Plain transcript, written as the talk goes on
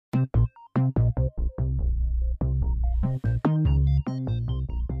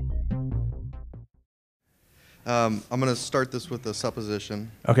I'm going to start this with a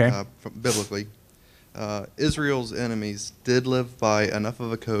supposition. Okay. Biblically. Israel's enemies did live by enough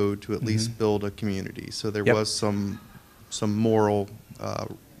of a code to at least build a community. So there was some moral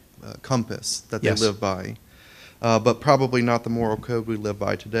compass that they lived by, but probably not the moral code we live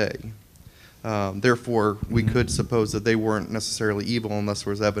by today. Therefore, we could suppose that they weren't necessarily evil unless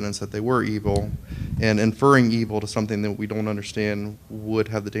there was evidence that they were evil, and inferring evil to something that we don't understand would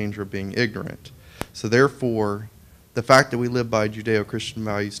have the danger of being ignorant. So therefore, the fact that we live by Judeo-Christian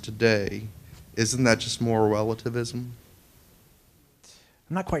values today, isn't that just moral relativism?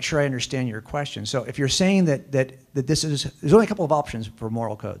 I'm not quite sure I understand your question. So if you're saying that this is, there's only a couple of options for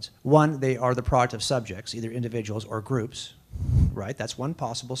moral codes. One, they are the product of subjects, either individuals or groups, right? That's one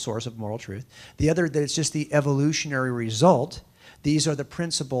possible source of moral truth. The other, that it's just the evolutionary result. These are the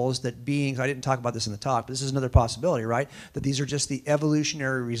principles that beings, I didn't talk about this in the talk, but this is another possibility, right? That these are just the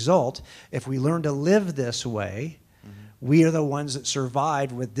evolutionary result. If we learn to live this way, we are the ones that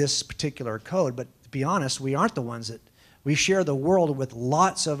survived with this particular code. But to be honest, we aren't the ones that, we share the world with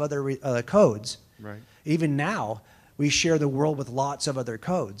lots of other codes. Right. Even now, we share the world with lots of other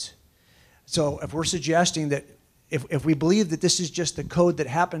codes. So if we're suggesting that if we believe that this is just the code that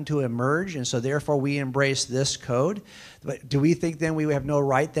happened to emerge, and so therefore we embrace this code, but do we think then we have no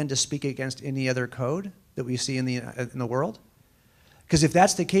right then to speak against any other code that we see in the world? Because if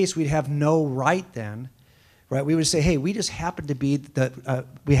that's the case, we'd have no right then, right? We would say, hey, we just happen to be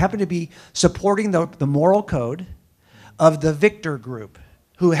we happen to be supporting the moral code of the victor group,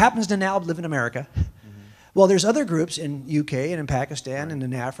 who happens to now live in America. Well, there's other groups in UK and in Pakistan and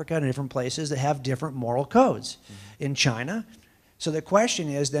in Africa and in different places that have different moral codes. In China. So the question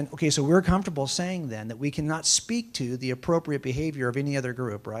is then, okay, so we're comfortable saying then that we cannot speak to the appropriate behavior of any other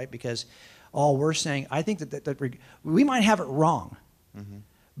group, right? Because all we're saying, I think that we might have it wrong.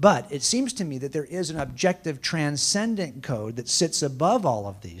 But it seems to me that there is an objective transcendent code that sits above all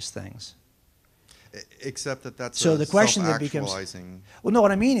of these things. Except that that's so the question that becomes, well, no,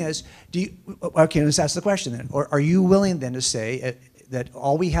 what I mean is, okay, let's ask the question then. Or are you willing then to say that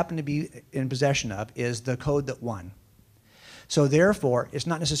all we happen to be in possession of is the code that won? So therefore, it's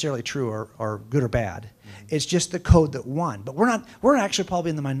not necessarily true or good or bad. It's just the code that won. But we're actually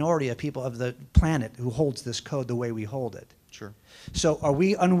probably in the minority of people of the planet who holds this code the way we hold it. Sure. So are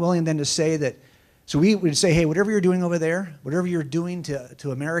we unwilling then to say that, so we would say, hey, whatever you're doing over there, whatever you're doing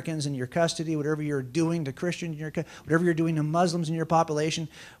to Americans in your custody, whatever you're doing to Christians in your custody, whatever you're doing to Muslims in your population,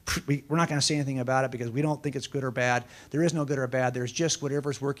 we're not going to say anything about it because we don't think it's good or bad. There is no good or bad. There's just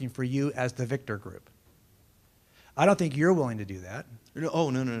whatever's working for you as the victor group. I don't think you're willing to do that. Oh,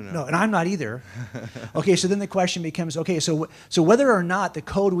 no. No, and I'm not either. Okay, so then the question becomes, okay, so whether or not the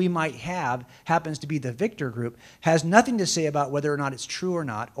code we might have happens to be the victor group has nothing to say about whether or not it's true or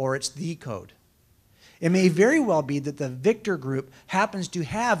not, or it's the code. It may very well be that the victor group happens to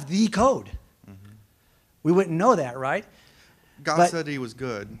have the code. We wouldn't know that, right? God said he was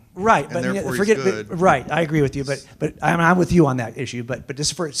good. Right, and but therefore forget. he's good. Right, I agree with you, but I'm with you on that issue. But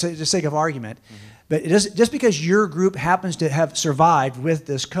just for the sake of argument, but just because your group happens to have survived with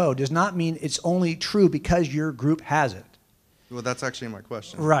this code does not mean it's only true because your group has it. Well, that's actually my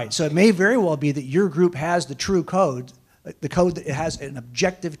question. Right, so it may very well be that your group has the true code. The code that has an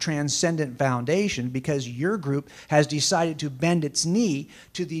objective transcendent foundation because your group has decided to bend its knee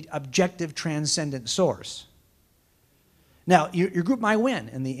to the objective transcendent source. Now, your group might win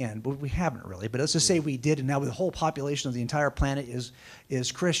in the end, but we haven't really. But let's just say we did, and now the whole population of the entire planet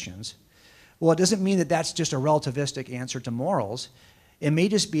is Christians. Well, it doesn't mean that that's just a relativistic answer to morals. It may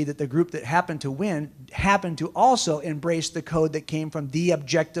just be that the group that happened to win happened to also embrace the code that came from the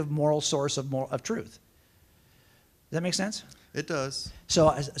objective moral source of truth. Does that make sense? It does.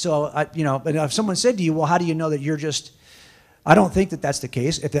 So you know, but if someone said to you, well, how do you know that you're just, I don't think that that's the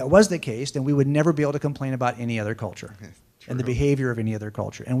case. If that was the case, then we would never be able to complain about any other culture and the behavior of any other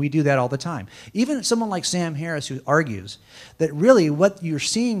culture. And we do that all the time. Even someone like Sam Harris, who argues that really what you're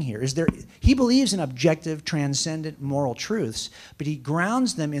seeing here is he believes in objective, transcendent moral truths, but he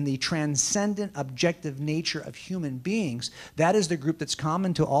grounds them in the transcendent, objective nature of human beings. That is the group that's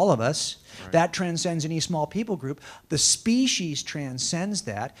common to all of us. Right. That transcends any small people group. The species transcends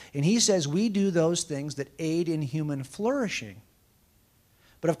that, and he says we do those things that aid in human flourishing.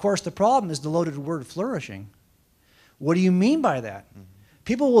 But of course, the problem is the loaded word flourishing. What do you mean by that?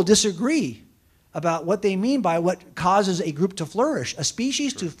 People will disagree about what they mean by what causes a group to flourish, a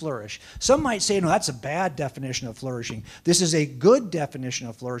species to flourish. Some might say, no, that's a bad definition of flourishing. This is a good definition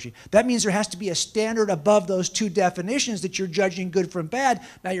of flourishing. That means there has to be a standard above those two definitions that you're judging good from bad.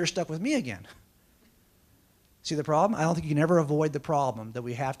 Now you're stuck with me again. See the problem? I don't think you can ever avoid the problem that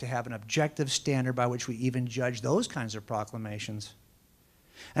we have to have an objective standard by which we even judge those kinds of proclamations.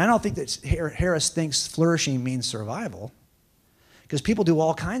 And I don't think that Harris thinks flourishing means survival, because people do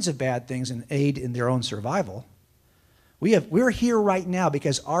all kinds of bad things and aid in their own survival. We're here right now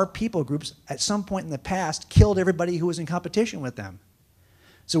because our people groups at some point in the past killed everybody who was in competition with them.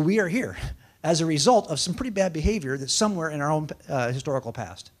 So we are here as a result of some pretty bad behavior that's somewhere in our own historical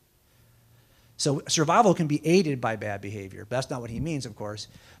past. So survival can be aided by bad behavior. That's not what he means, of course.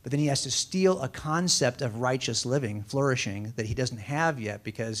 But then he has to steal a concept of righteous living, flourishing, that he doesn't have yet,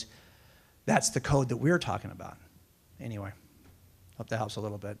 because that's the code that we're talking about. Anyway. Hope that helps a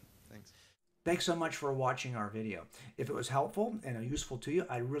little bit. Thanks. Thanks so much for watching our video. If it was helpful and useful to you,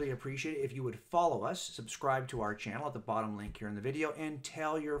 I'd really appreciate it if you would follow us, subscribe to our channel at the bottom link here in the video, and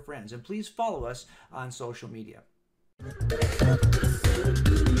tell your friends. And please follow us on social media.